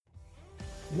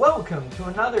Welcome to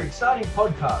another exciting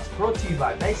podcast brought to you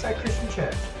by Bayside Christian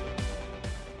Church.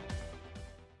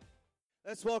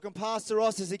 Let's welcome Pastor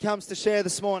Ross as he comes to share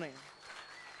this morning.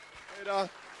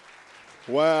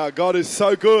 Wow, God is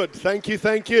so good. Thank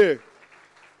you.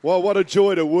 Well, what a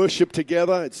joy to worship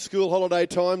together. It's school holiday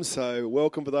time, so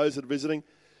welcome for those that are visiting.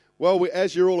 Well,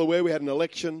 as you're all aware, we had an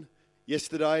election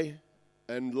yesterday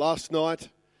and last night.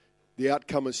 The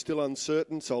outcome is still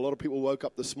uncertain, so a lot of people woke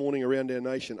up this morning around our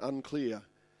nation unclear.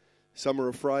 Some are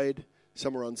afraid,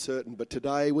 some are uncertain, but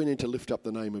today we need to lift up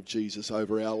the name of Jesus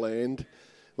over our land.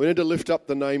 We need to lift up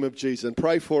the name of Jesus and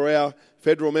pray for our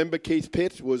federal member, Keith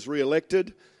Pitt, was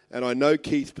re-elected, and I know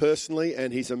Keith personally,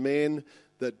 and he's a man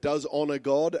that does honour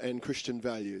God and Christian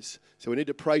values. So we need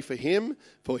to pray for him,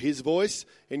 for his voice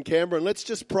in Canberra, and let's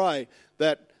just pray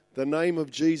that the name of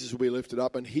Jesus will be lifted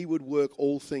up and he would work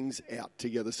all things out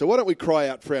together. So why don't we cry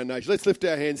out for our nation? Let's lift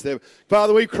our hands there.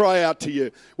 Father, we cry out to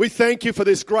you. We thank you for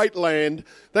this great land.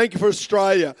 Thank you for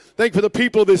Australia. Thank you for the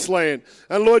people of this land.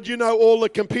 And Lord, you know all the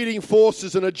competing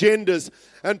forces and agendas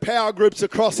and power groups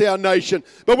across our nation.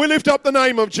 But we lift up the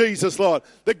name of Jesus, Lord.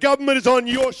 The government is on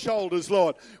your shoulders,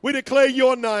 Lord. We declare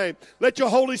your name. Let your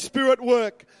Holy Spirit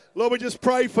work. Lord, we just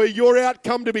pray for your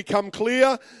outcome to become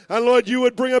clear. And Lord, you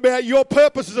would bring about your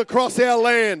purposes across our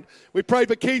land. We pray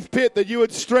for Keith Pitt that you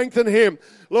would strengthen him,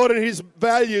 Lord, in his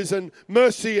values and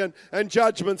mercy and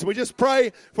judgments. We just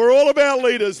pray for all of our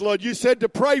leaders, Lord. You said to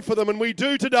pray for them, and we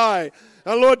do today.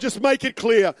 And Lord, just make it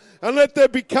clear. And let there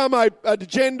become an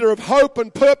agenda of hope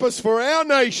and purpose for our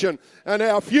nation and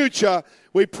our future.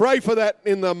 We pray for that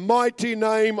in the mighty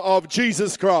name of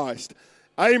Jesus Christ.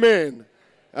 Amen.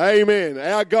 Amen.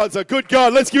 Our God's a good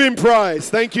God. Let's give him praise.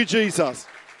 Thank you, Jesus.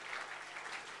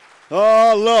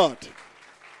 Oh, Lord.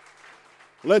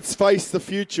 Let's face the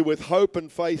future with hope and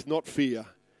faith, not fear.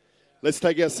 Let's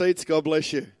take our seats. God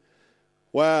bless you.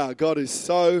 Wow, God is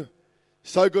so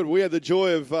good. We had the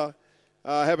joy of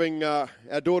having our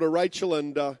daughter Rachel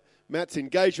and Matt's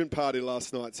engagement party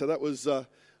last night. So that was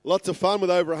lots of fun with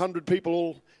over 100 people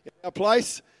all in our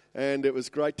place. And it was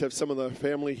great to have some of the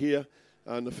family here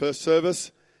in the first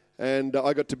service. And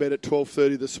I got to bed at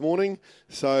 12:30 this morning.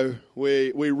 So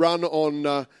we run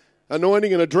on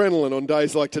anointing and adrenaline on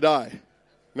days like today.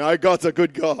 No, God's a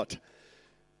good God.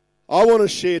 I want to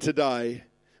share today.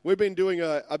 We've been doing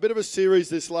a bit of a series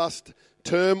this last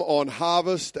term on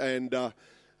harvest and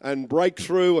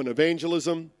breakthrough and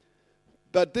evangelism.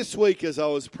 But this week, as I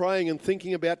was praying and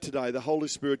thinking about today, the Holy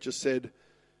Spirit just said,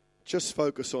 just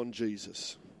focus on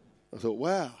Jesus. I thought,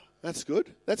 wow, that's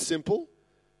good. That's simple.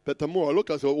 But the more I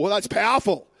looked, I thought, well, that's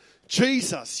powerful.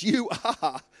 Jesus, you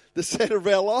are the center of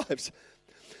our lives.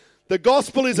 The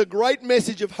gospel is a great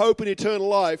message of hope and eternal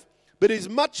life, but is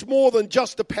much more than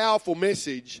just a powerful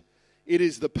message. It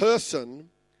is the person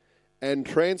and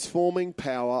transforming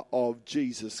power of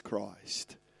Jesus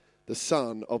Christ, the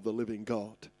Son of the living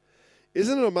God.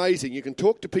 Isn't it amazing? You can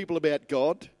talk to people about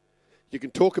God. You can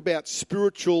talk about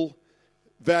spiritual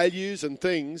values and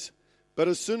things. But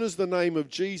as soon as the name of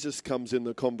Jesus comes in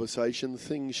the conversation,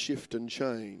 things shift and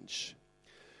change.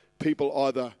 People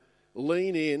either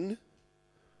lean in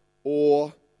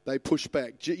or they push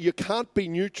back. You can't be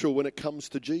neutral when it comes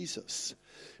to Jesus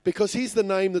because he's the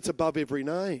name that's above every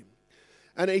name.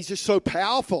 And he's just so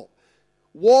powerful.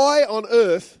 Why on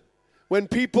earth, when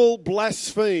people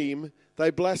blaspheme,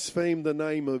 they blaspheme the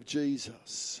name of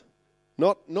Jesus?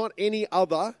 Not any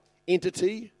other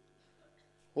entity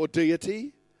or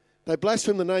deity. They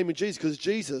blaspheme the name of Jesus because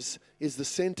Jesus is the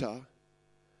center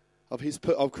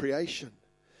of creation.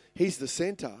 He's the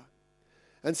center.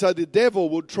 And so the devil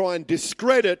will try and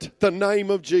discredit the name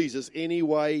of Jesus any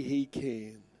way he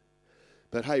can.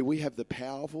 But hey, we have the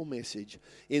powerful message.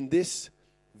 In this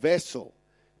vessel,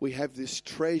 we have this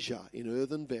treasure in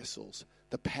earthen vessels,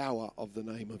 the power of the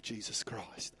name of Jesus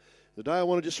Christ. Today I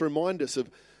want to just remind us of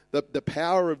the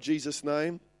power of Jesus'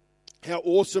 name, how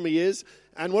awesome he is,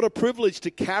 and what a privilege to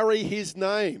carry his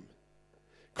name.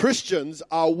 Christians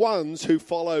are ones who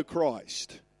follow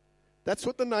Christ. That's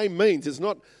what the name means. It's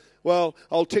not, well,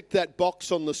 I'll tick that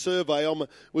box on the survey, I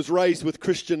was raised with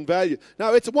Christian value.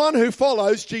 No, it's one who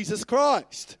follows Jesus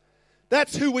Christ.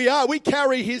 That's who we are. We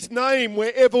carry his name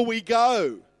wherever we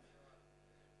go.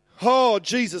 Oh,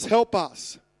 Jesus, help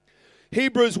us.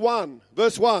 Hebrews 1,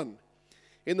 verse 1.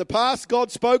 In the past,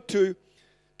 God spoke to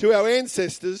our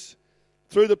ancestors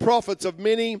through the prophets of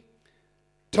many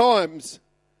times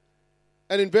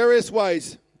and in various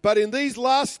ways. But in these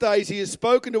last days he has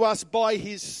spoken to us by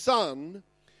his Son,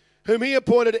 whom he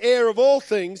appointed heir of all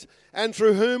things, and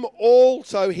through whom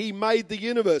also he made the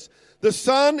universe. The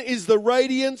Son is the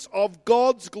radiance of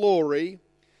God's glory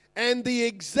and the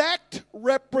exact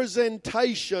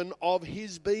representation of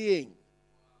his being,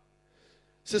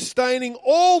 sustaining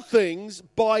all things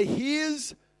by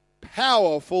his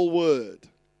powerful word.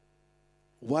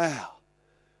 Wow.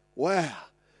 Wow.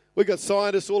 We've got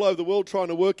scientists all over the world trying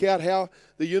to work out how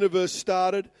the universe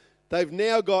started. They've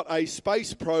now got a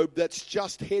space probe that's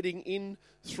just heading in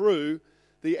through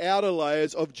the outer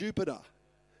layers of Jupiter.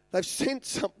 They've sent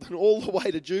something all the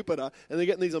way to Jupiter, and they're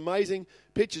getting these amazing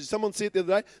pictures. Someone said the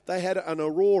other day they had an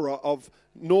aurora of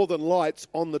northern lights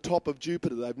on the top of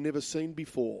Jupiter they've never seen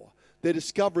before. They're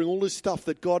discovering all this stuff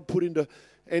that God put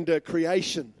into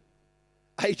creation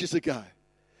ages ago.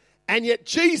 And yet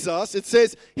Jesus, it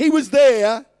says, he was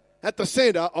there at the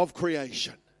center of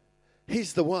creation.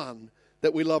 He's the one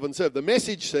that we love and serve. The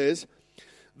Message says,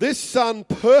 this Son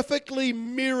perfectly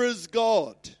mirrors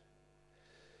God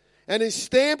and is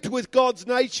stamped with God's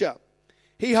nature.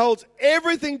 He holds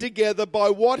everything together by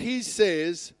what he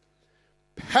says,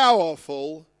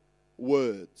 powerful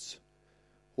words.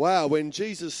 Wow, when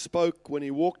Jesus spoke, when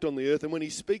he walked on the earth, and when he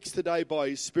speaks today by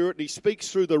his Spirit, and he speaks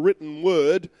through the written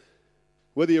word,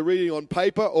 whether you're reading on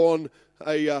paper or on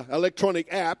an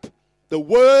electronic app, the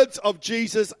words of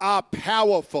Jesus are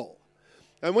powerful.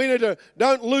 And we need to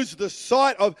don't lose the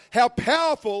sight of how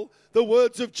powerful the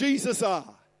words of Jesus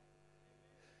are.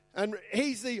 And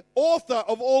he's the author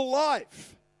of all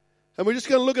life. And we're just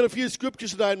going to look at a few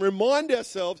scriptures today and remind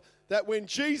ourselves that when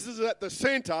Jesus is at the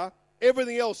center,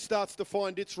 everything else starts to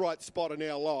find its right spot in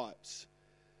our lives.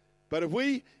 But if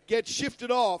we get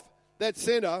shifted off that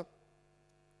center,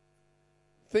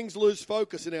 things lose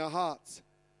focus in our hearts.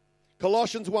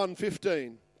 Colossians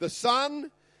 1:15. The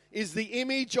Son is the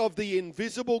image of the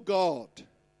invisible God,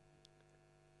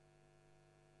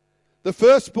 the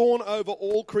firstborn over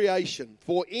all creation.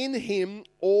 For in him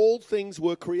all things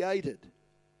were created,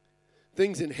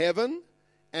 things in heaven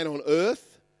and on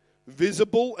earth,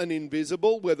 visible and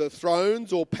invisible, whether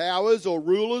thrones or powers or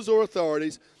rulers or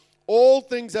authorities. All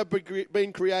things have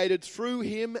been created through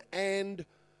him and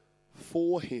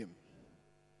for him.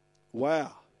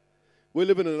 Wow. We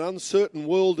live in an uncertain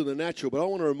world in the natural, but I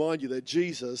want to remind you that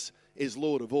Jesus is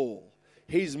Lord of all.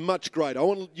 He's much greater. I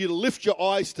want you to lift your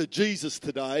eyes to Jesus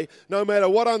today, no matter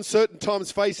what uncertain times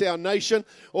face our nation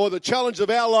or the challenge of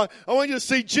our life. I want you to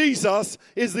see Jesus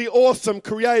is the awesome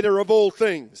creator of all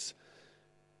things.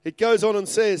 It goes on and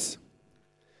says,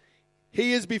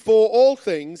 he is before all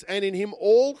things, and in him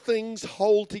all things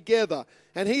hold together.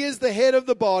 And he is the head of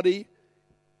the body,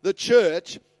 the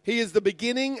church. He is the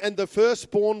beginning and the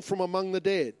firstborn from among the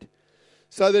dead,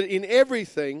 so that in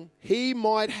everything he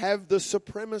might have the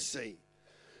supremacy.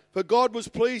 For God was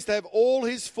pleased to have all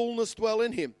his fullness dwell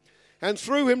in him, and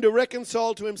through him to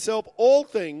reconcile to himself all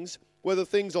things, whether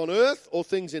things on earth or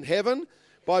things in heaven,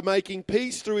 by making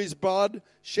peace through his blood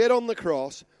shed on the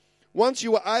cross. Once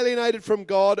you were alienated from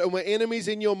God and were enemies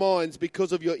in your minds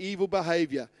because of your evil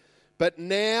behavior. But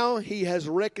now he has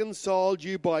reconciled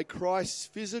you by Christ's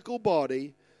physical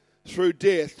body through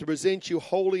death to present you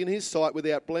holy in his sight,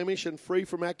 without blemish and free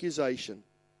from accusation.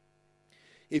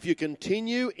 If you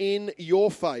continue in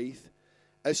your faith,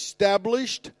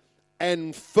 established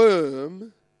and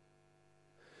firm,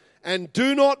 and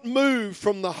do not move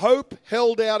from the hope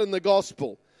held out in the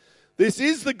gospel. This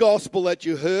is the gospel that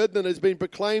you heard and has been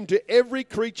proclaimed to every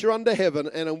creature under heaven,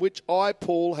 and in which I,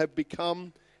 Paul, have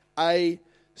become a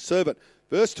servant.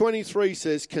 Verse 23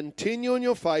 says, continue in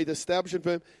your faith, establish and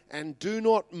firm, and do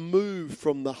not move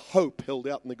from the hope held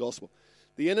out in the gospel.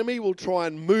 The enemy will try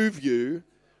and move you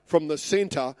from the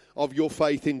center of your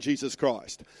faith in Jesus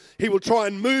Christ. He will try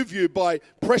and move you by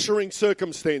pressuring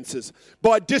circumstances,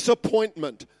 by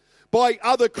disappointment, by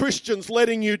other Christians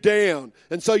letting you down.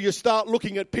 And so you start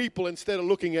looking at people instead of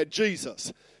looking at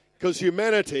Jesus, because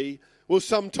humanity will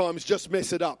sometimes just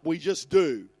mess it up. We just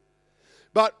do.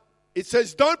 But it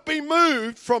says, don't be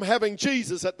moved from having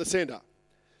Jesus at the center.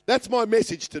 That's my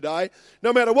message today.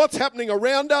 No matter what's happening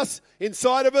around us,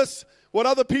 inside of us, what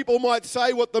other people might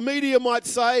say, what the media might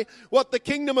say, what the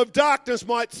kingdom of darkness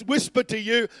might whisper to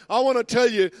you, I want to tell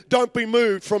you, don't be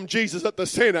moved from Jesus at the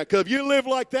center. Because if you live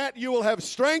like that, you will have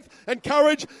strength and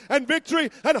courage and victory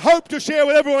and hope to share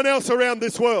with everyone else around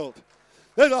this world.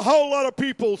 There's a whole lot of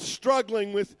people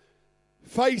struggling with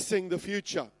facing the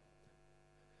future.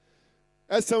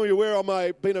 As some of you are aware,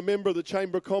 I've been a member of the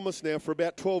Chamber of Commerce now for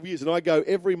about 12 years, and I go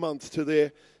every month to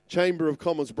their Chamber of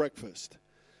Commerce breakfast.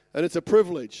 And it's a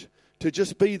privilege to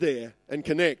just be there and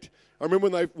connect. I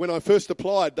remember when I first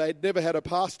applied, they had never had a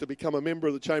pastor become a member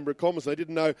of the Chamber of Commerce. They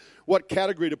didn't know what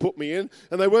category to put me in,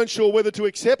 and they weren't sure whether to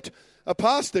accept a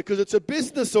pastor because it's a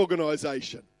business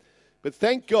organisation. But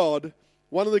thank God,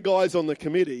 one of the guys on the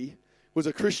committee was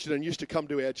a Christian and used to come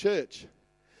to our church.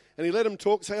 And he let him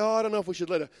talk, say, I don't know if we should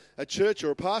let a church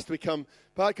or a pastor become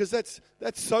part, because that's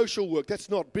social work, that's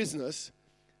not business.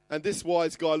 And this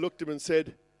wise guy looked at him and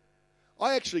said,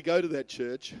 I actually go to that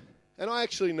church, and I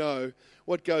actually know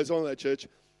what goes on in that church.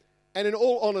 And in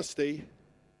all honesty,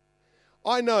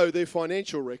 I know their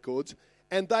financial records,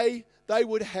 and they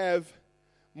would have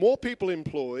more people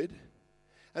employed,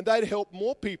 and they'd help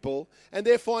more people, and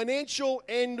their financial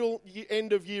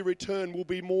end-of-year return will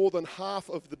be more than half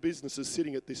of the businesses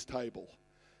sitting at this table.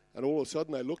 And all of a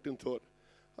sudden they looked and thought,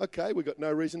 okay, we've got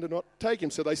no reason to not take him.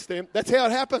 So they stamped. That's how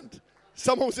it happened.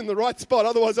 Someone was in the right spot,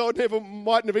 otherwise I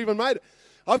mightn't have even made it.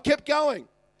 I've kept going.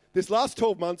 This last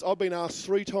 12 months, I've been asked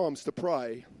 3 times to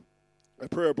pray a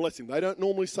prayer of blessing. They don't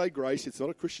normally say grace. It's not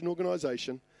a Christian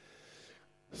organisation.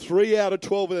 3 out of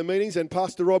 12 of their meetings, and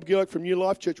Pastor Rob Gillock from New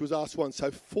Life Church was asked once. So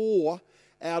 4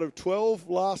 out of 12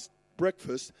 last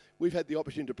breakfast, we've had the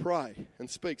opportunity to pray and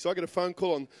speak. So I got a phone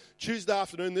call on Tuesday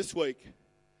afternoon this week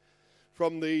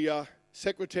from the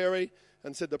secretary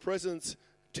and said, the President's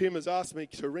Tim has asked me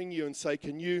to ring you and say,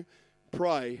 can you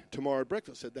pray tomorrow at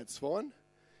breakfast? I said, that's fine.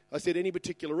 I said, any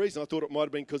particular reason? I thought it might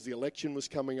have been because the election was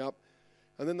coming up.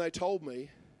 And then they told me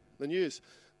the news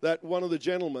that one of the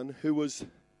gentlemen who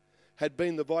had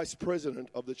been the vice president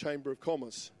of the Chamber of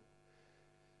Commerce,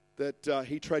 that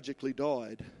he tragically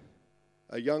died.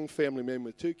 A young family man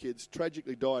with 2 kids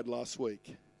tragically died last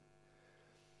week.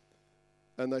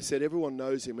 And they said, everyone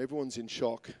knows him, everyone's in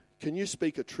shock. Can you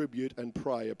speak a tribute and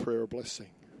pray a prayer of blessing?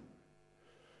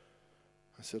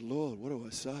 I said, Lord, what do I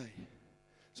say?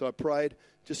 So I prayed,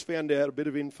 just found out a bit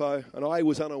of info, and I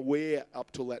was unaware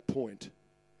up till that point.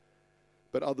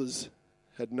 But others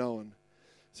had known.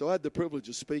 So I had the privilege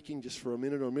of speaking just for a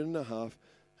minute or a minute and a half,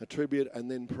 a tribute,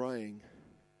 and then praying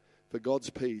for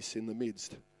God's peace in the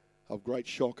midst of great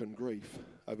shock and grief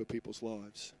over people's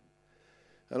lives.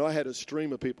 And I had a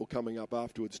stream of people coming up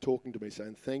afterwards talking to me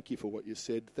saying, thank you for what you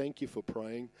said, thank you for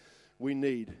praying. We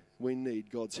need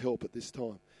God's help at this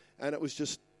time. And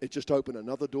it just opened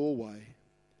another doorway.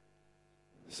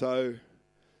 So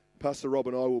Pastor Rob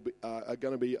and I are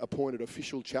going to be appointed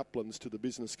official chaplains to the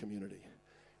business community.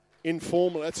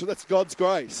 Informally, that's God's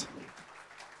grace.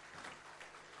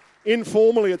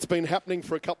 Informally, it's been happening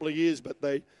for a couple of years, but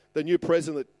the new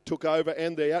president that took over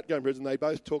and the outgoing president, they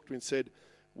both talked to me and said,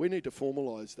 we need to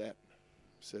formalise that.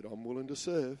 I said, I'm willing to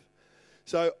serve.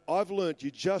 So I've learnt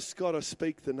you just got to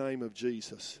speak the name of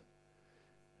Jesus.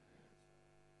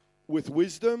 With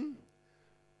wisdom,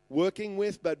 working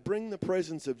with, but bring the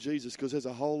presence of Jesus, because there's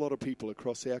a whole lot of people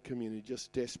across our community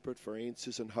just desperate for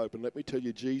answers and hope. And let me tell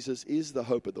you, Jesus is the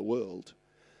hope of the world.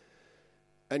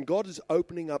 And God is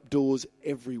opening up doors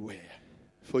everywhere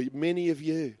for many of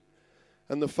you.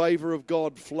 And the favour of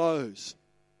God flows.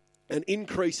 And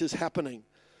increase is happening.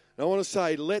 And I want to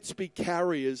say, let's be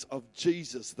carriers of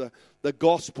Jesus, the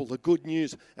gospel, the good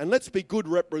news. And let's be good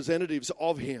representatives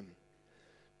of him.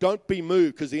 Don't be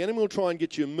moved, because the enemy will try and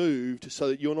get you moved so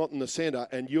that you're not in the centre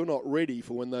and you're not ready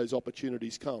for when those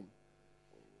opportunities come.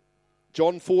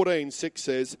 John 14:6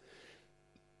 says,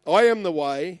 I am the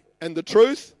way and the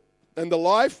truth and the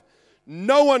life.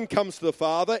 No one comes to the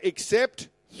Father except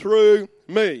through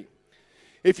me.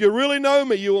 If you really know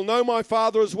me, you will know my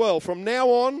Father as well. From now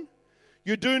on,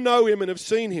 you do know him and have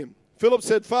seen him. Philip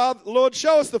said, Lord,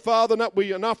 show us the Father, and that will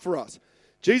be enough for us.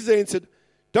 Jesus answered,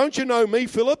 don't you know me,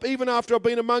 Philip, even after I've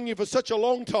been among you for such a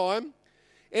long time?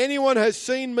 Anyone has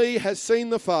seen me has seen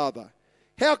the Father.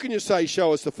 How can you say,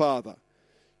 show us the Father?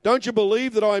 Don't you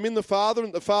believe that I am in the Father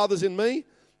and the Father's in me?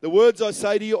 The words I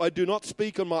say to you, I do not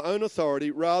speak on my own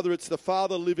authority. Rather, it's the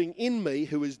Father living in me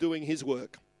who is doing his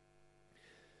work.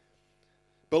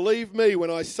 Believe me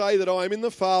when I say that I am in the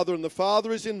Father and the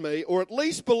Father is in me, or at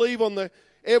least believe on the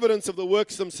evidence of the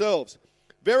works themselves.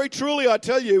 Very truly, I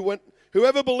tell you,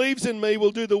 whoever believes in me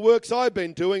will do the works I've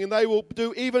been doing, and they will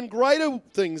do even greater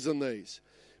things than these,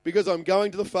 because I'm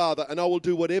going to the Father, and I will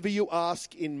do whatever you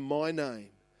ask in my name,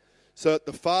 so that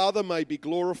the Father may be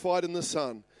glorified in the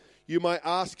Son. You may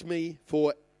ask me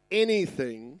for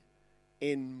anything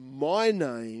in my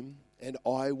name, and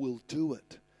I will do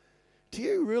it. Do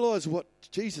you realize what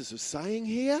Jesus is saying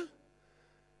here?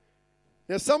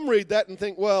 Now, some read that and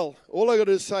think, well, all I got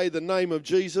to do is say the name of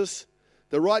Jesus,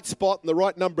 the right spot and the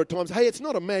right number of times. Hey, it's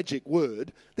not a magic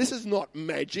word. This is not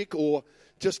magic or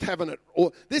just having it.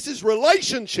 Or this is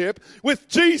relationship with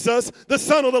Jesus, the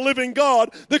Son of the living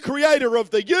God, the creator of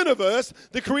the universe,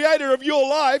 the creator of your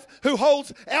life, who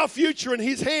holds our future in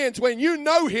his hands. When you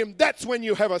know him, that's when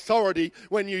you have authority,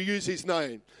 when you use his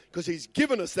name. Because he's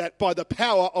given us that by the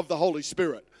power of the Holy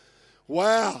Spirit.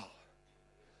 Wow.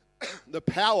 The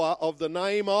power of the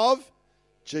name of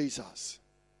Jesus.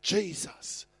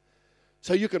 Jesus.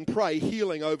 So you can pray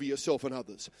healing over yourself and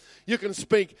others. You can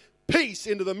speak peace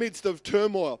into the midst of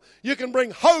turmoil. You can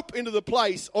bring hope into the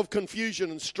place of confusion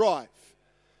and strife.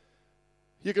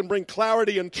 You can bring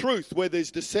clarity and truth where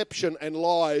there's deception and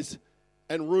lies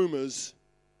and rumors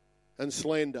and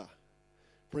slander.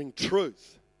 Bring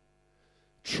truth.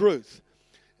 Truth.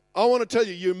 I want to tell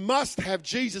you, you must have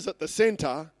Jesus at the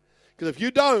center, because if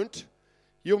you don't,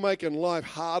 you're making life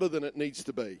harder than it needs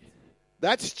to be.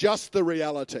 That's just the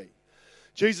reality.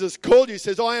 Jesus called you,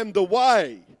 says, I am the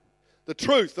way, the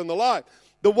truth, and the life.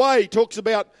 The way talks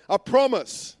about a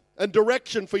promise and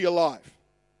direction for your life.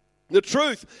 The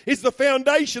truth is the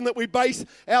foundation that we base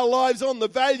our lives on, the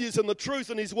values and the truth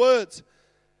and His words.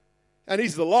 And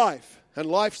He's the life. And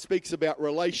life speaks about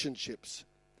relationships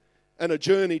and a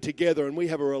journey together. And we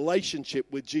have a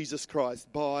relationship with Jesus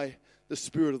Christ by the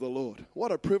Spirit of the Lord.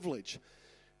 What a privilege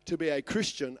to be a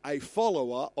Christian, a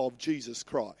follower of Jesus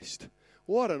Christ.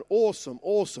 What an awesome,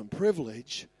 awesome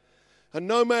privilege. And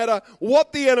no matter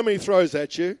what the enemy throws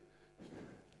at you,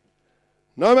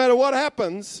 no matter what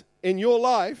happens in your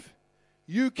life,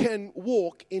 you can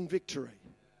walk in victory.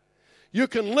 You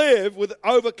can live with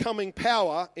overcoming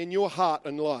power in your heart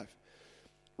and life.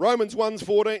 Romans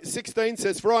 1:16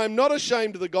 says, For I am not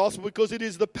ashamed of the gospel, because it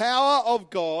is the power of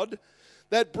God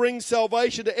that brings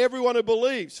salvation to everyone who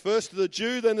believes, first to the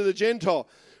Jew, then to the Gentile.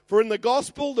 For in the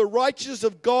gospel, the righteousness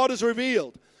of God is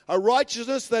revealed, a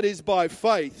righteousness that is by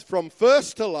faith, from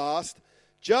first to last,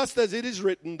 just as it is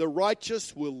written, the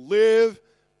righteous will live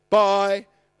by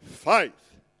faith.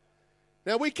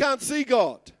 Now, we can't see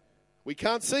God. We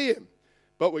can't see Him,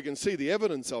 but we can see the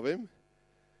evidence of Him.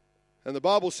 And the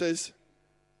Bible says,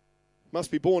 must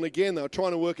be born again. They were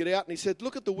trying to work it out, and He said,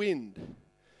 look at the wind.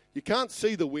 You can't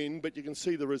see the wind, but you can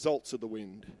see the results of the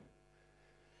wind.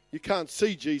 You can't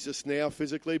see Jesus now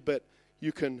physically, but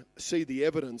you can see the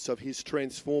evidence of His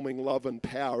transforming love and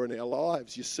power in our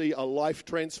lives. You see a life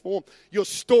transformed. Your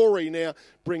story now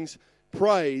brings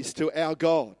praise to our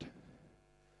God.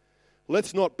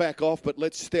 Let's not back off, but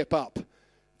let's step up.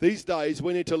 These days,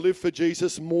 we need to live for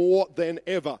Jesus more than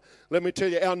ever. Let me tell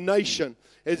you, our nation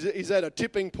is at a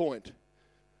tipping point.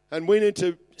 And we need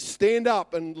to stand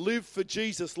up and live for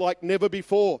Jesus like never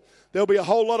before. There'll be a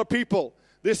whole lot of people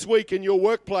this week in your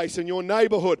workplace, in your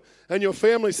neighborhood, and your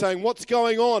family saying, what's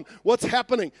going on? What's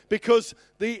happening? Because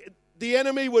the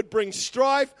enemy would bring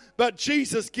strife, but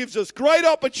Jesus gives us great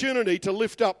opportunity to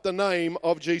lift up the name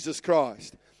of Jesus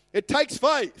Christ. It takes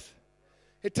faith.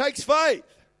 It takes faith.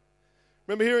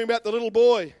 Remember hearing about the little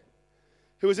boy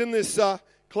who was in this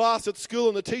class at school,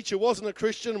 and the teacher wasn't a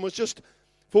Christian and was just,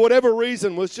 for whatever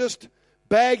reason, was just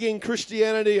bagging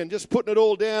Christianity and just putting it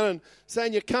all down and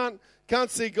saying you can't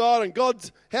see God, and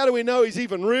God's, how do we know He's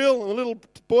even real? And the little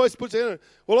boy puts it in,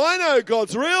 well, I know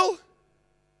God's real.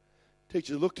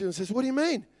 Teacher looked at him and says, what do you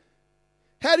mean?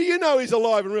 How do you know He's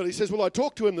alive and real? He says, well, I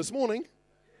talked to Him this morning.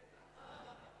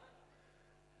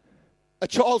 A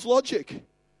child's logic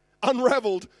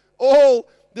unraveled all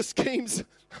the schemes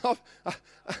of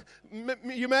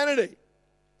humanity.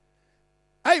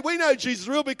 Hey, we know Jesus is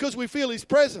real because we feel His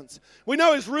presence. We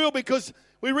know He's real because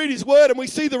we read His Word and we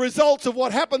see the results of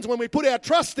what happens when we put our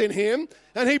trust in Him,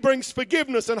 and He brings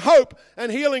forgiveness and hope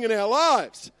and healing in our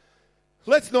lives.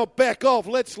 Let's not back off.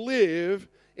 Let's live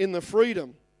in the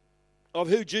freedom of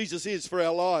who Jesus is for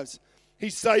our lives.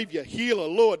 He's Savior, Healer,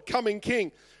 Lord, Coming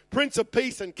King, Prince of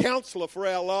Peace and Counselor for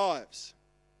our lives.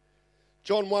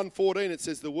 John 1:14, it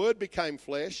says, the Word became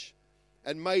flesh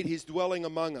and made His dwelling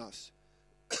among us.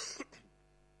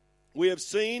 We have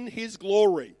seen His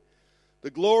glory,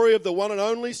 the glory of the one and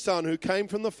only Son who came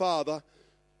from the Father,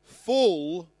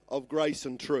 full of grace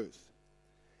and truth.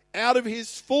 Out of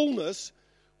His fullness,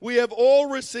 we have all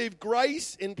received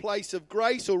grace in place of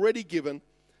grace already given.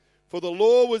 For the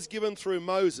law was given through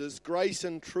Moses, grace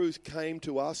and truth came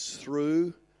to us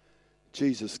through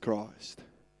Jesus Christ.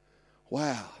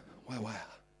 Wow. Wow.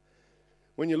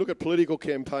 When you look at political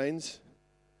campaigns,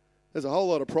 there's a whole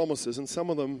lot of promises, and some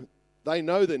of them, they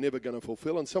know they're never going to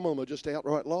fulfill, and some of them are just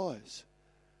outright lies.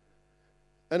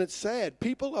 And it's sad.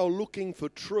 People are looking for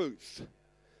truth.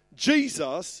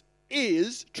 Jesus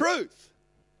is truth.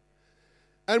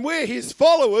 And we're His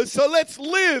followers, so let's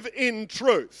live in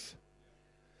truth.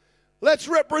 Let's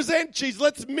represent Jesus.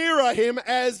 Let's mirror Him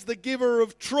as the giver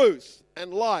of truth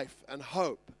and life and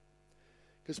hope.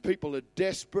 Because people are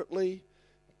desperately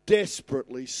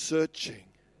searching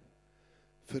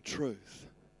for truth.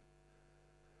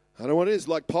 I know what it is.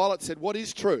 Like Pilate said, what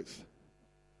is truth?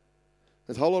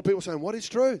 There's a whole lot of people saying, what is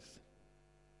truth?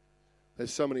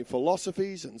 There's so many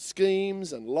philosophies and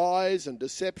schemes and lies and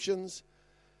deceptions.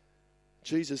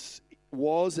 Jesus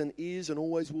was and is and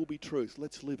always will be truth.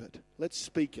 Let's live it. Let's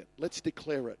speak it. Let's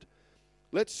declare it.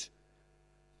 Let's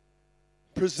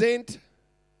present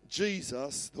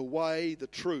Jesus the way, the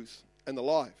truth, and the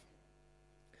life.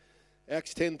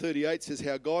 Acts 10:38 says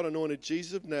how God anointed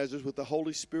Jesus of Nazareth with the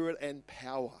Holy Spirit and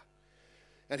power.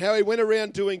 And how he went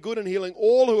around doing good and healing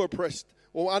all who were oppressed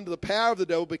or under the power of the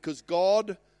devil because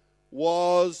God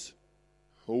was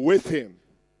with him.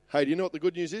 Hey, do you know what the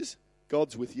good news is?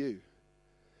 God's with you.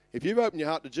 If you've opened your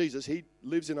heart to Jesus, he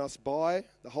lives in us by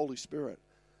the Holy Spirit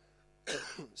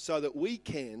so that we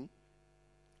can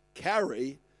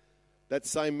carry that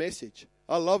same message.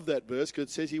 I love that verse because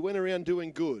it says he went around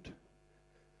doing good.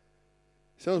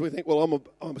 Sometimes we think, well,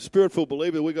 I'm a spirit-filled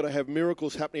believer. We've got to have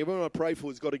miracles happening. Everyone I pray for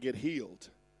has got to get healed.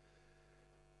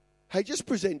 Hey, just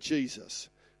present Jesus.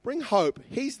 Bring hope.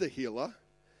 He's the healer.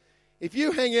 If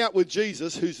you hang out with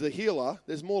Jesus, who's the healer,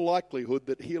 there's more likelihood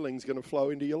that healing's going to flow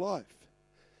into your life.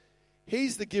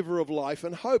 He's the giver of life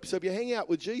and hope. So if you hang out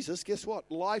with Jesus, guess what?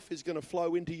 Life is going to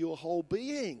flow into your whole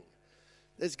being.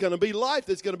 There's going to be life.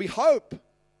 There's going to be hope.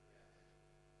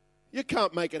 You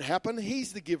can't make it happen.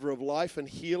 He's the giver of life and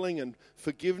healing and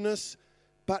forgiveness.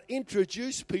 But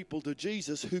introduce people to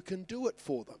Jesus who can do it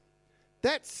for them.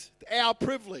 That's our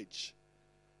privilege,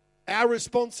 our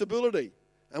responsibility.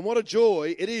 And what a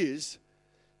joy it is.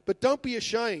 But don't be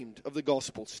ashamed of the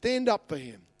gospel. Stand up for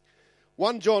him.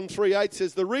 1 John 3:8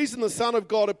 says, the reason the Son of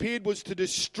God appeared was to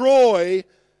destroy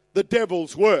the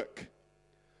devil's work.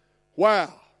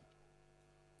 Wow.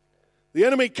 The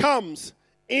enemy comes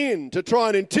in to try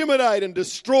and intimidate and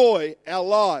destroy our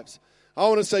lives. I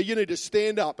want to say you need to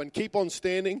stand up and keep on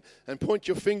standing and point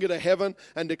your finger to heaven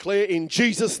and declare in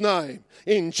Jesus' name,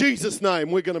 we're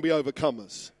going to be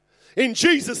overcomers. In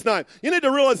Jesus' name. You need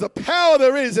to realize the power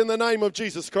there is in the name of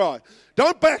Jesus Christ.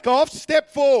 Don't back off, step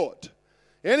forward.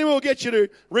 The enemy will get you to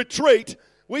retreat.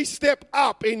 We step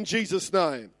up in Jesus'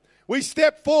 name. We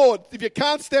step forward. If you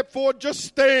can't step forward, just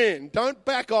stand. Don't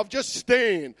back off, just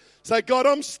stand. Say, God,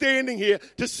 I'm standing here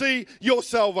to see your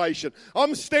salvation.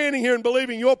 I'm standing here and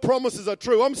believing your promises are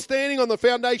true. I'm standing on the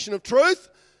foundation of truth,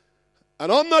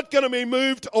 and I'm not going to be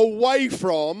moved away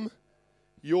from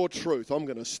your truth. I'm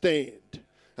going to stand.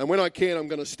 And when I can, I'm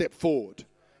going to step forward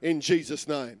in Jesus'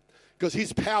 name. Because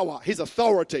his power, his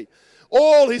authority,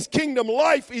 all his kingdom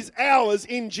life is ours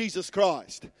in Jesus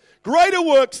Christ. Greater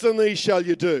works than these shall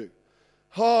you do.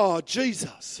 Oh,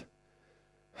 Jesus.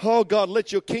 Oh, God,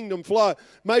 let your kingdom flow.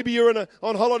 Maybe you're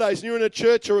on holidays and you're in a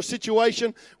church or a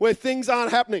situation where things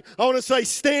aren't happening. I want to say,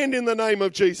 stand in the name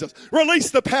of Jesus.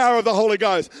 Release the power of the Holy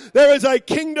Ghost. There is a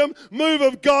kingdom move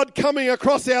of God coming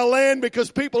across our land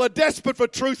because people are desperate for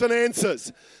truth and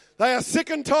answers. They are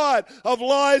sick and tired of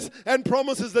lies and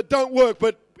promises that don't work.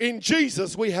 But in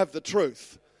Jesus, we have the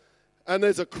truth. And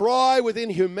there's a cry within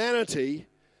humanity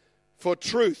for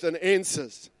truth and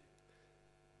answers.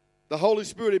 The Holy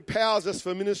Spirit empowers us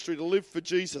for ministry to live for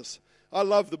Jesus. I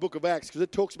love the book of Acts because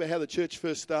it talks about how the church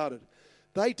first started.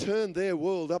 They turned their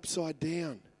world upside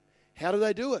down. How did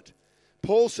they do it?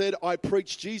 Paul said, I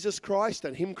preach Jesus Christ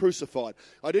and him crucified.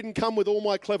 I didn't come with all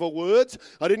my clever words.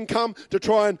 I didn't come to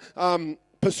try and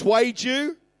persuade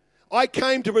you. I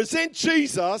came to present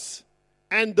Jesus,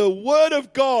 and the word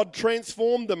of God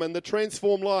transformed them and the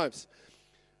transformed lives.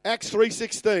 Acts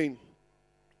 3:16,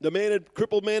 the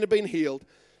crippled man had been healed.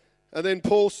 And then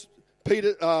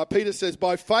Peter says,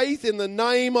 by faith in the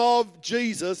name of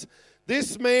Jesus,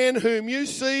 this man whom you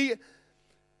see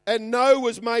and know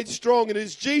was made strong. It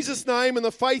is Jesus' name and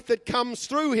the faith that comes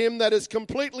through him that has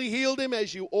completely healed him,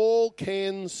 as you all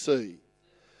can see.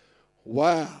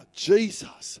 Wow,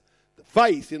 Jesus. The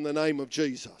faith in the name of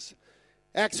Jesus.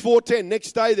 Acts 4:10,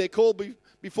 next day they're called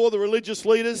before the religious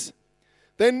leaders.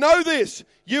 Then know this,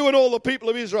 you and all the people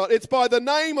of Israel, it's by the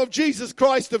name of Jesus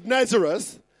Christ of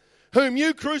Nazareth, whom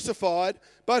you crucified,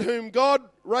 but whom God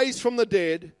raised from the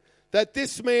dead, that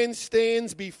this man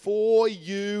stands before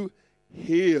you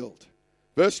healed.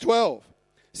 Verse 12,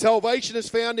 salvation is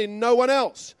found in no one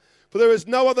else, for there is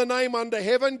no other name under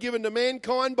heaven given to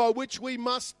mankind by which we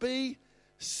must be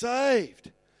saved.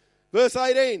 Verse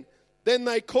 18, then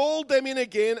they called them in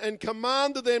again and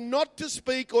commanded them not to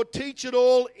speak or teach at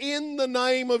all in the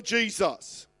name of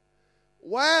Jesus.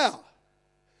 Wow,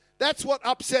 that's what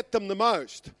upset them the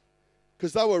most.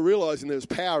 Because they were realizing there's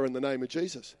power in the name of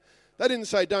Jesus. They didn't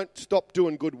say don't stop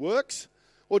doing good works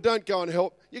or don't go and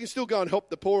help. You can still go and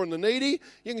help the poor and the needy.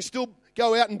 You can still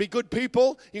go out and be good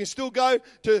people. You can still go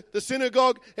to the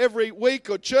synagogue every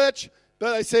week or church.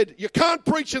 But they said, you can't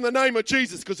preach in the name of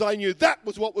Jesus, because they knew that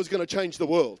was what was going to change the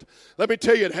world. Let me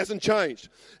tell you, it hasn't changed.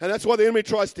 And that's why the enemy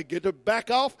tries to get it back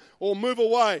off or move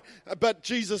away. But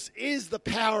Jesus is the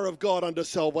power of God unto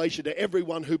salvation to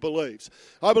everyone who believes.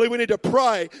 I believe we need to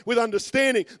pray with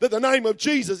understanding that the name of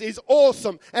Jesus is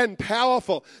awesome and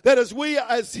powerful. That as we,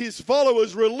 as his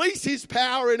followers, release his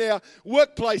power in our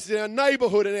workplaces, in our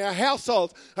neighborhood, in our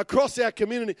households, across our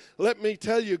community, let me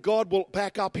tell you, God will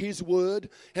back up his word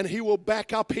and he will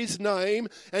back up his name,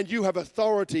 and you have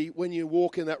authority when you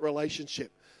walk in that relationship.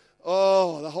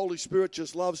 Oh, the Holy Spirit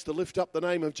just loves to lift up the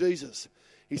name of Jesus.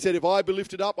 He said, if I be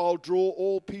lifted up, I'll draw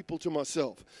all people to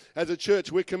myself. As a church,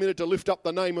 we're committed to lift up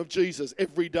the name of Jesus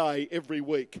every day, every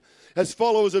week. As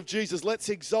followers of Jesus, let's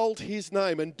exalt his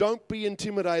name, and don't be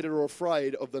intimidated or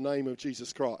afraid of the name of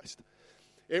Jesus Christ.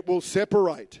 It will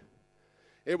separate.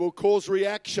 It will cause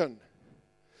reaction.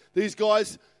 These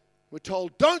guys were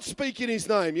told, don't speak in his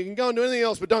name. You can go and do anything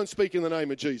else, but don't speak in the name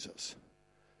of Jesus.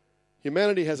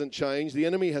 Humanity hasn't changed. The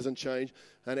enemy hasn't changed.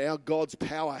 And our God's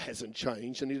power hasn't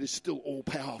changed. And it is still all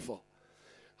powerful.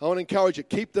 I want to encourage you,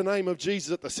 keep the name of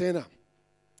Jesus at the center.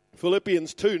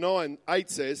 Philippians 2:9-8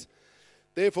 says,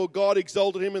 therefore God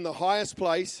exalted him in the highest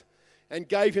place and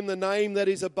gave him the name that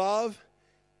is above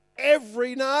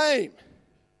every name.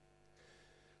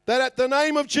 That at the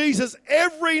name of Jesus,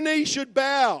 every knee should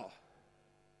bow.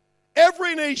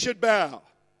 Every knee should bow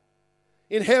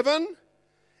in heaven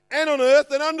and on earth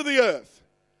and under the earth.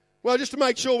 Well, just to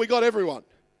make sure we got everyone.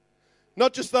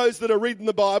 Not just those that are reading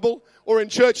the Bible or in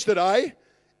church today.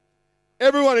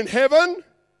 Everyone in heaven,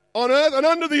 on earth and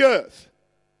under the earth.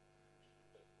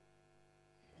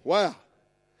 Wow.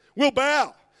 We'll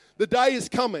bow. The day is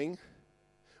coming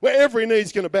where every knee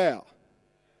is going to bow.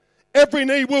 Every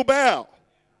knee will bow.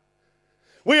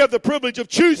 We have the privilege of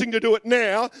choosing to do it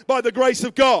now by the grace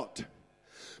of God.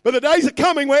 But the days are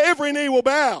coming where every knee will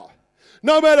bow.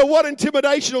 No matter what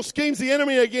intimidation or schemes the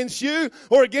enemy against you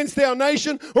or against our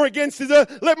nation or against his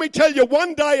earth, let me tell you,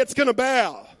 one day it's going to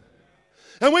bow.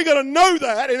 And we've got to know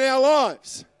that in our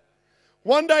lives.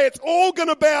 One day it's all going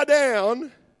to bow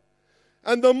down.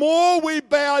 And the more we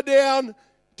bow down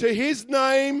to his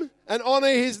name and honor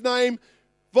his name,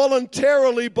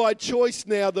 voluntarily by choice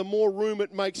now, the more room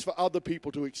it makes for other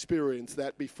people to experience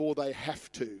that before they have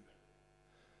to.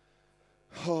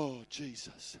 Oh,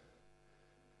 Jesus.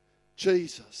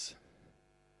 Jesus.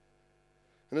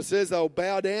 And it says they'll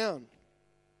bow down.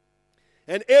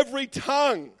 And every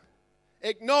tongue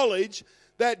acknowledge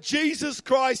that Jesus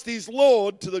Christ is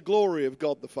Lord to the glory of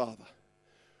God the Father.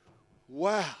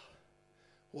 Wow.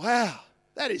 Wow.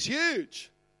 That is huge.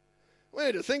 We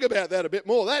need to think about that a bit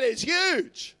more. That is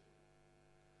huge.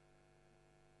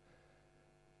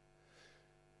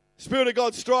 Spirit of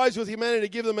God strives with humanity to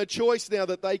give them a choice now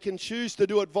that they can choose to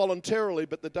do it voluntarily,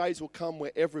 but the days will come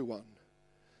where everyone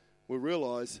will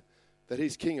realize that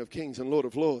he's King of Kings and Lord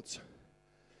of Lords.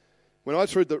 When I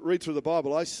read through the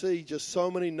Bible, I see just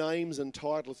so many names and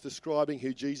titles describing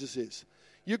who Jesus is.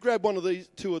 You grab one of these,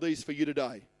 two of these for you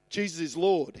today. Jesus is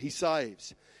Lord. He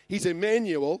saves. He's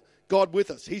Emmanuel, God with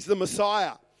us. He's the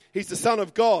Messiah. He's the Son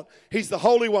of God. He's the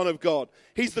Holy One of God.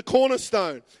 He's the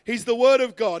cornerstone. He's the Word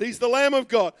of God. He's the Lamb of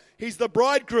God. He's the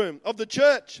bridegroom of the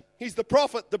church. He's the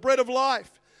prophet, the bread of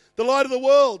life, the light of the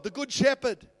world, the good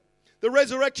shepherd, the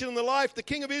resurrection and the life, the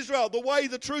King of Israel, the way,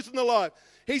 the truth, and the life.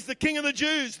 He's the King of the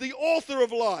Jews, the author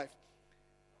of life.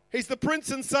 He's the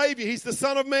Prince and Savior. He's the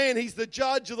Son of Man. He's the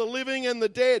Judge of the living and the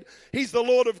dead. He's the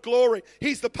Lord of glory.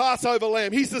 He's the Passover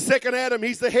Lamb. He's the second Adam.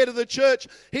 He's the head of the church.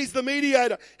 He's the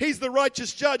mediator. He's the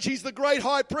righteous judge. He's the great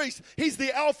high priest. He's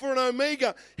the Alpha and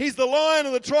Omega. He's the Lion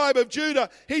of the tribe of Judah.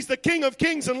 He's the King of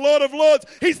kings and Lord of lords.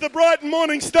 He's the bright and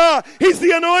morning star. He's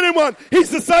the anointed one.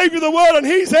 He's the Savior of the world, and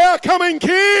he's our coming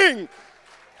King.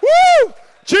 Woo!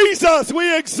 Jesus,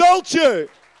 we exalt you.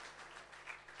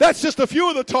 That's just a few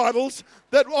of the titles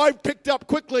that I picked up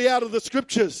quickly out of the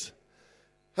scriptures.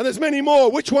 And there's many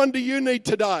more. Which one do you need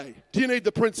today? Do you need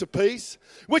the Prince of Peace?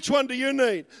 Which one do you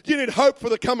need? Do you need hope for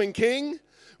the coming King?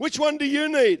 Which one do you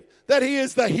need? That he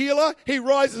is the healer. He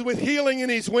rises with healing in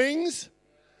his wings.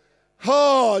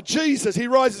 Oh, Jesus, he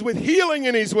rises with healing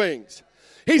in his wings.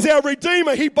 He's our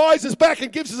Redeemer. He buys us back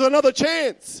and gives us another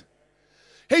chance.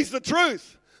 He's the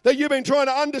truth. That you've been trying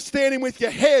to understand him with your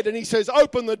head, and he says,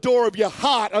 open the door of your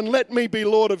heart and let me be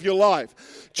Lord of your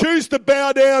life. Choose to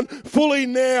bow down fully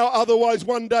now, otherwise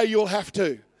one day you'll have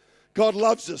to. God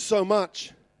loves us so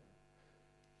much.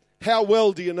 How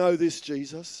well do you know this,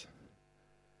 Jesus?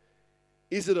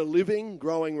 Is it a living,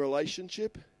 growing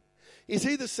relationship? Is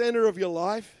he the center of your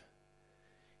life?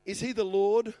 Is he the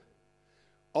Lord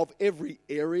of every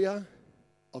area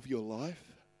of your life?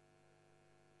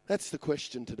 That's the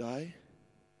question today.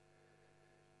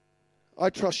 I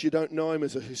trust you don't know him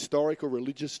as a historic or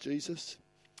religious Jesus,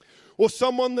 or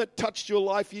someone that touched your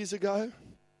life years ago.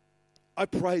 I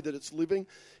pray that it's living.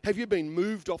 Have you been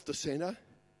moved off the center?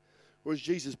 Or is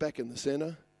Jesus back in the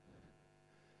center?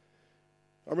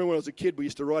 I remember when I was a kid, we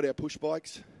used to ride our push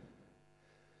bikes.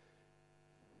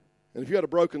 And if you had a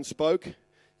broken spoke,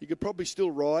 you could probably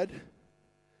still ride.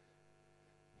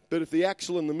 But if the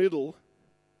axle in the middle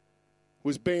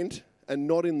was bent and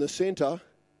not in the center,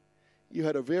 you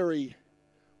had a very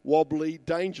wobbly,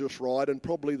 dangerous ride, and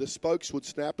probably the spokes would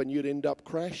snap and you'd end up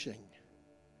crashing.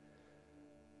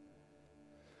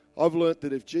 I've learnt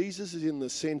that if Jesus is in the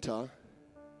center,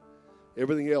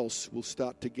 everything else will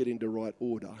start to get into right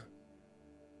order.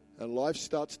 And life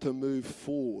starts to move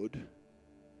forward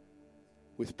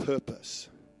with purpose.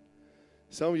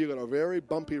 Some of you got a very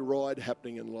bumpy ride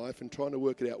happening in life and trying to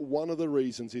work it out. One of the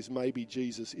reasons is maybe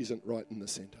Jesus isn't right in the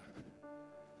center.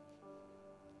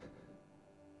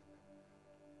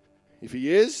 If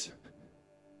he is,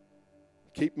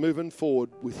 keep moving forward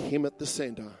with him at the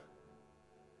center.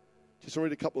 Just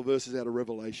read a couple of verses out of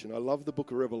Revelation. I love the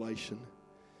book of Revelation.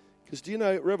 Because do you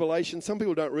know, Revelation, some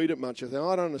people don't read it much. They think,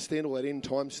 I don't understand all that end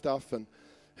time stuff and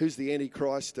who's the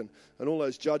Antichrist and all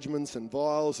those judgments and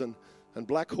vials and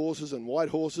black horses and white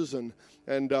horses and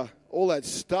all that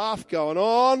stuff going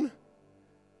on.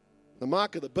 The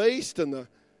mark of the beast and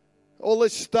all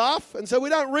this stuff. And so we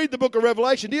don't read the book of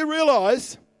Revelation. Do you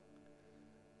realize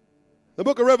the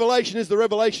book of Revelation is the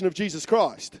revelation of Jesus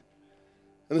Christ?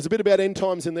 And there's a bit about end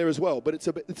times in there as well. But it's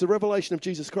a revelation of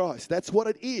Jesus Christ. That's what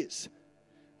it is.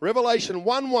 Revelation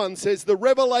 1:1 says the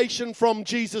revelation from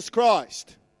Jesus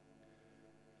Christ,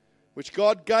 which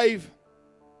God gave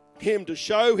him to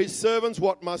show his servants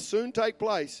what must soon take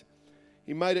place.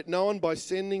 He made it known by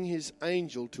sending his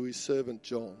angel to his servant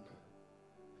John.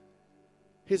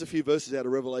 Here's a few verses out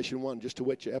of Revelation 1 just to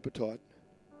whet your appetite.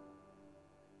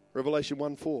 Revelation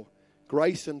 1:4.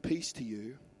 Grace and peace to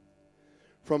you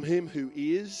from him who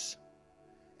is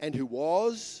and who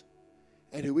was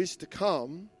and who is to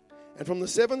come, and from the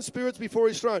seven spirits before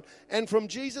his throne, and from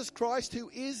Jesus Christ who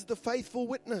is the faithful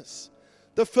witness,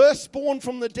 the firstborn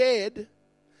from the dead,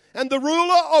 and the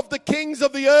ruler of the kings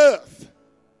of the earth.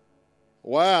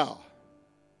 Wow.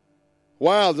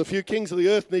 Wow, the few kings of the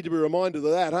earth need to be reminded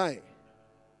of that, hey?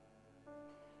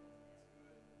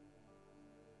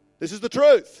 This is the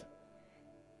truth.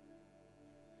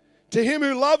 To him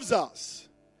who loves us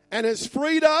and has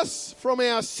freed us from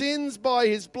our sins by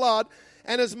his blood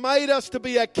and has made us to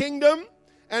be a kingdom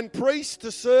and priests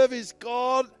to serve his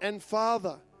God and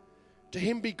Father. To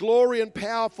him be glory and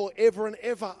power forever and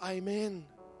ever. Amen.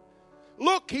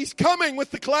 Look, he's coming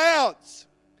with the clouds,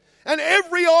 and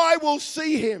every eye will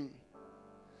see him,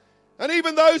 and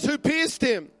even those who pierced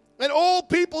him, and all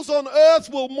peoples on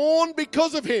earth will mourn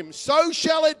because of him. So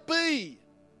shall it be.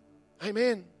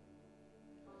 Amen.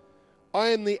 I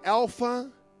am the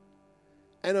Alpha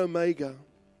and Omega,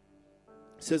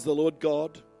 says the Lord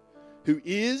God, who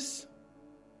is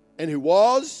and who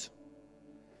was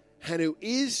and who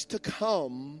is to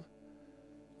come,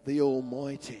 the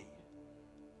Almighty.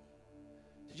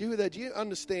 Did you hear that? Do you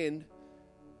understand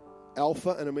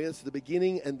Alpha and Omega? It's the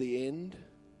beginning and the end.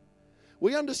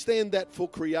 We understand that for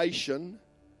creation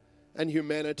and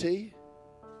humanity.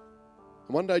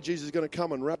 And one day Jesus is going to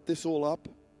come and wrap this all up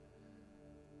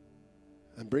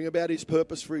and bring about his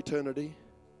purpose for eternity.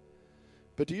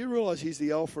 But do you realize he's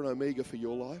the Alpha and Omega for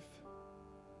your life?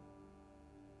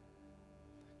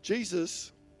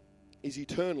 Jesus is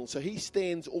eternal, so he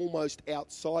stands almost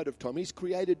outside of time. He's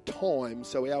created time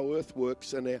so our earth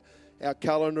works and our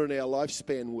calendar and our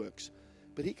lifespan works.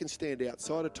 But he can stand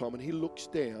outside of time, and he looks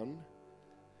down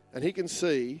and he can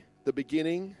see the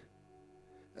beginning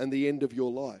and the end of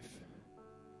your life.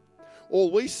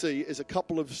 All we see is a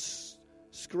couple of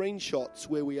screenshots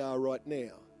where we are right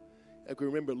now. And we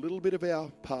remember a little bit of our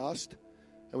past,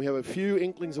 and we have a few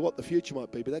inklings of what the future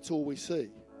might be, but that's all we see.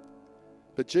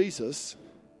 But Jesus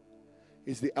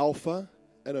is the Alpha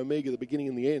and Omega, the beginning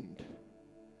and the end.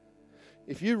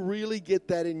 If you really get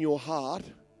that in your heart,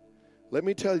 let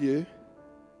me tell you,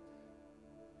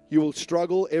 you will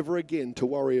struggle ever again to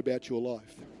worry about your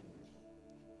life.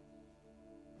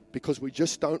 Because we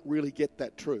just don't really get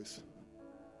that truth.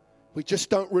 We just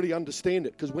don't really understand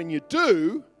it. Because when you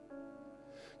do,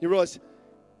 you realize,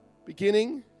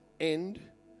 beginning, end,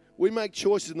 we make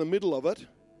choices in the middle of it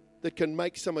that can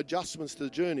make some adjustments to the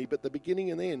journey, but the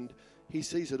beginning and end, he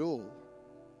sees it all.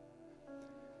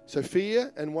 So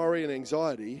fear and worry and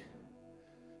anxiety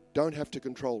don't have to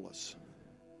control us.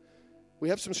 We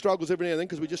have some struggles every now and then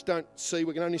because we just don't see,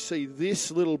 we can only see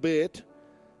this little bit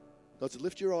God said,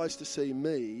 lift your eyes to see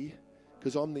me,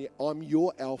 because I'm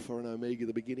your Alpha and Omega,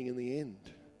 the beginning and the end.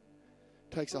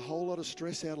 Takes a whole lot of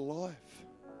stress out of life.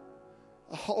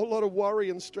 A whole lot of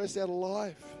worry and stress out of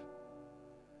life.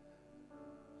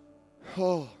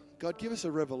 Oh, God, give us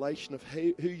a revelation of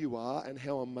who you are and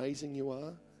how amazing you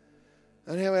are,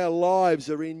 and how our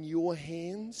lives are in your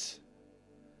hands.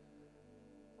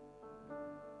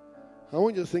 I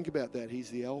want you to think about that.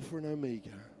 He's the Alpha and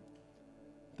Omega,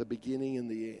 the beginning and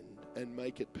the end, and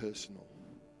make it personal.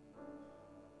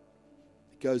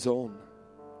 It goes on.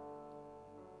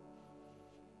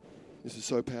 This is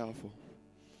so powerful.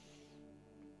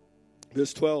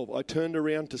 Verse 12, I turned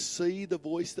around to see the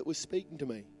voice that was speaking to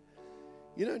me.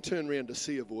 You don't turn around to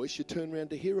see a voice, you turn around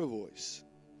to hear a voice.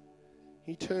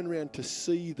 He turned around to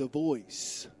see the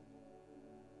voice.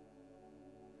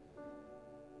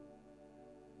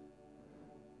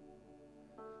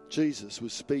 Jesus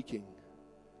was speaking.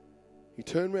 He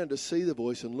turned around to see the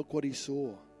voice, and look what he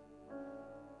saw.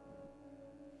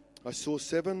 I saw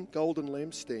 7 golden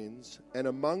lampstands, and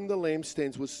among the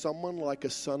lampstands was someone like a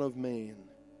son of man,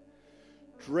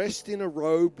 dressed in a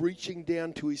robe reaching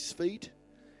down to his feet,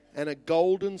 and a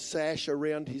golden sash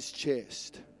around his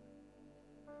chest.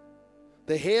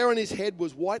 The hair on his head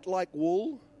was white like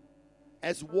wool,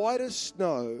 as white as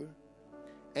snow,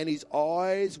 and his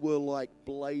eyes were like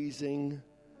blazing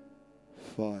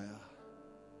fire.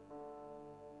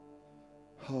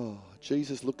 Oh,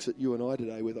 Jesus looks at you and I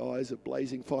today with eyes of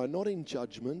blazing fire, not in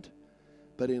judgment,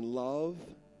 but in love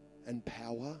and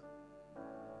power,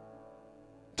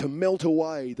 to melt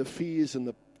away the fears and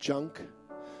the junk,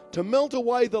 to melt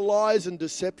away the lies and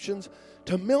deceptions,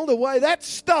 to melt away that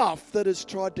stuff that has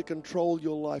tried to control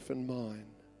your life and mine.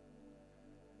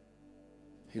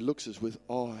 He looks at us with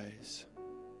eyes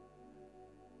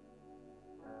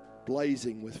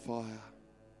blazing with fire.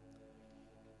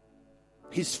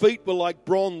 His feet were like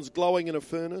bronze glowing in a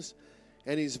furnace,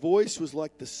 and his voice was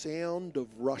like the sound of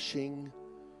rushing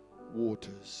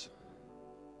waters.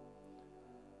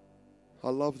 I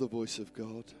love the voice of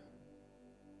God.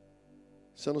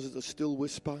 Sometimes it's a still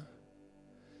whisper.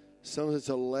 Sometimes it's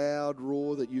a loud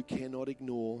roar that you cannot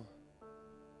ignore.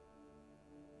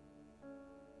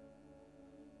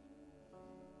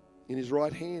 In his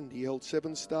right hand he held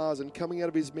 7 stars, and coming out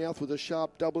of his mouth with a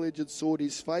sharp double-edged sword,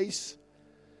 his face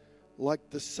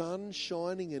like the sun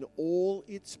shining in all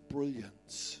its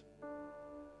brilliance.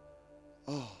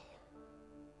 Oh,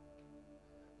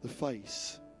 the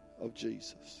face of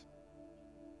Jesus.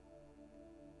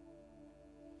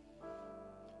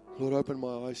 Lord, open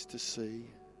my eyes to see.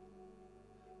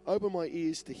 Open my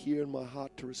ears to hear and my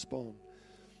heart to respond.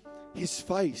 His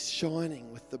face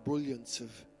shining with the brilliance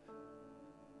of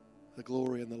the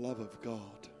glory and the love of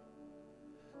God.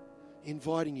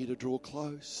 Inviting you to draw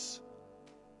close.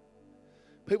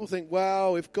 People think,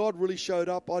 wow, if God really showed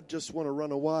up, I'd just want to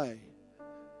run away.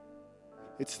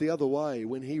 It's the other way.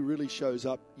 When he really shows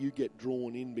up, you get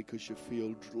drawn in because you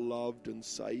feel loved and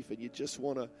safe, and you just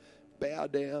want to bow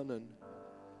down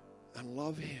and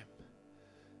love him.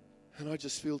 And I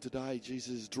just feel today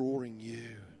Jesus is drawing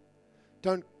you.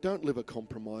 Don't live a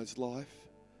compromised life.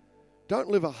 Don't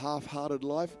live a half-hearted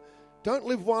life. Don't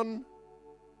live one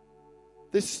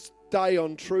this day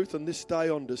on truth and this day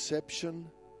on deception.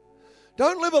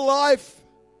 Don't live a life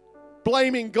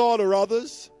blaming God or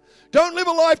others. Don't live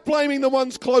a life blaming the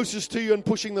ones closest to you and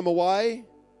pushing them away.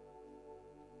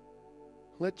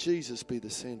 Let Jesus be the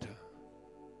center.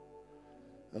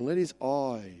 And let his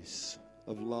eyes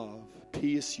of love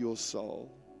pierce your soul.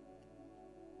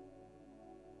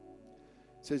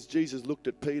 It says Jesus looked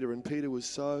at Peter, and Peter was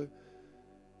so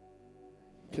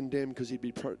condemned because he'd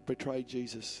betrayed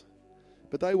Jesus.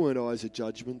 But they weren't eyes of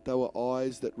judgment. They were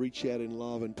eyes that reach out in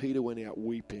love. And Peter went out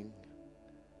weeping.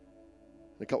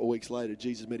 And a couple of weeks later,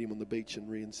 Jesus met him on the beach and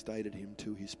reinstated him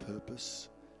to his purpose,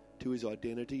 to his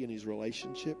identity and his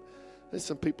relationship. There's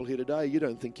some people here today, you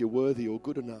don't think you're worthy or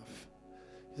good enough.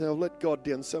 You know, I've let God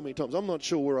down so many times. I'm not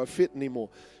sure where I fit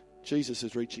anymore. Jesus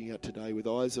is reaching out today with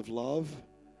eyes of love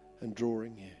and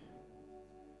drawing you.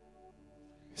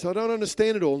 So I don't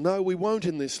understand it all. No, we won't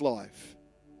in this life.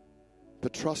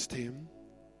 But trust him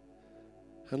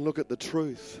and look at the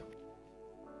truth.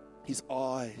 His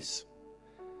eyes,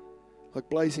 like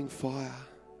blazing fire.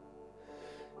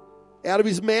 Out of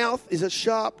his mouth is a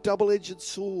sharp, double-edged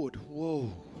sword.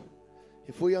 Whoa.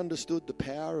 If we understood the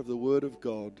power of the Word of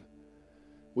God,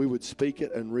 we would speak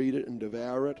it and read it and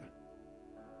devour it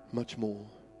much more.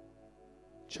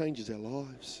 Changes our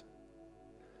lives.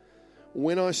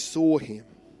 When I saw him,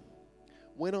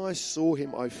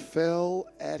 I fell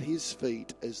at his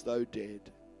feet as though dead.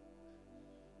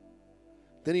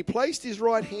 Then he placed his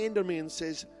right hand on me and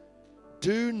says,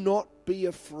 do not be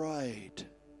afraid,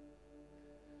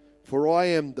 for I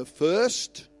am the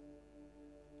first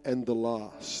and the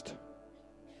last.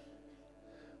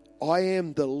 I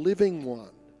am the living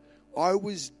one. I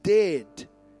was dead,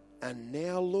 and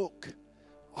now look,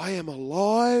 I am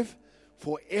alive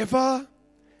forever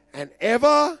and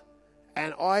ever,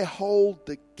 and I hold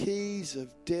the keys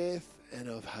of death and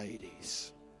of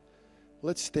Hades.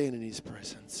 Let's stand in His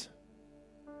presence.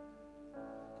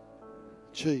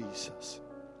 Jesus.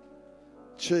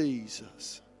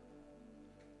 Jesus.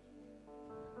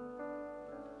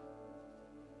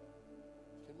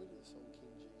 Can we do the song King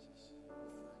Jesus?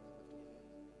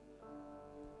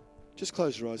 Just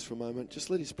close your eyes for a moment. Just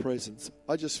let His presence.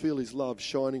 I just feel His love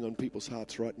shining on people's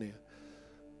hearts right now.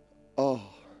 Oh,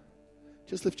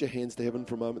 just lift your hands to heaven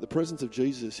for a moment. The presence of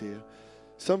Jesus here.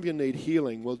 Some of you need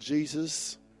healing. Well,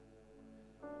 Jesus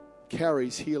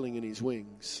carries healing in His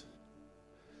wings.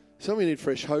 Some of you need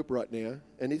fresh hope right now,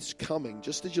 and it's coming.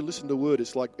 Just as you listen to the word,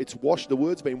 it's like it's washed. The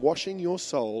word's been washing your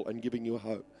soul and giving you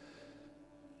hope.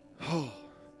 Oh,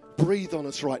 breathe on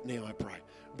us right now, I pray.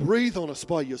 Breathe on us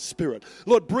by your Spirit.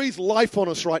 Lord, breathe life on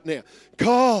us right now.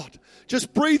 God,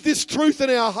 just breathe this truth in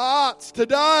our hearts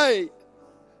today.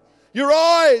 Your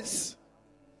eyes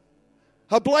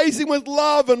are blazing with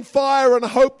love and fire and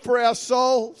hope for our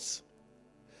souls.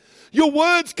 Your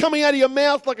words coming out of your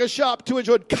mouth like a sharp two-edged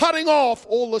sword, cutting off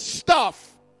all the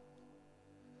stuff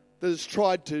that has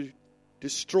tried to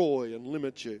destroy and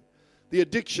limit you. The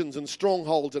addictions and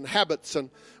strongholds and habits and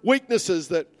weaknesses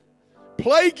that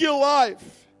plague your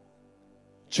life.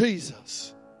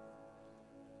 Jesus,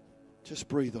 just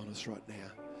breathe on us right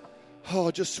now.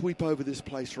 Oh, just sweep over this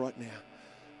place right now.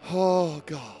 Oh,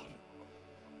 God.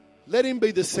 Let Him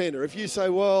be the center. If you say,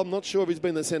 well, I'm not sure if He's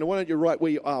been the center, why don't you right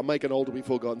where you are, make an altar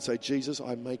before God and say, Jesus,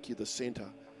 I make you the center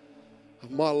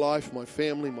of my life, my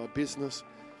family, my business.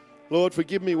 Lord,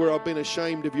 forgive me where I've been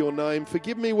ashamed of your name.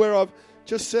 Forgive me where I've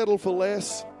just settled for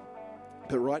less.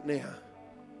 But right now,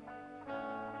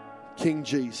 King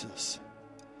Jesus,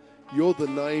 you're the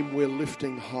name we're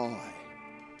lifting high.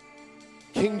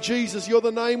 King Jesus, you're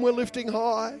the name we're lifting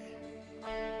high.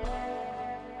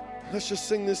 Let's just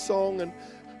sing this song and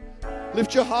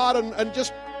lift your heart and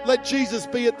just let Jesus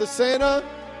be at the center.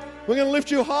 We're going to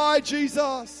lift you high,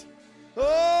 Jesus.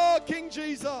 Oh, King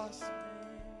Jesus.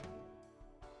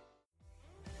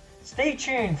 Stay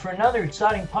tuned for another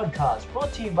exciting podcast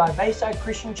brought to you by Bayside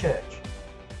Christian Church.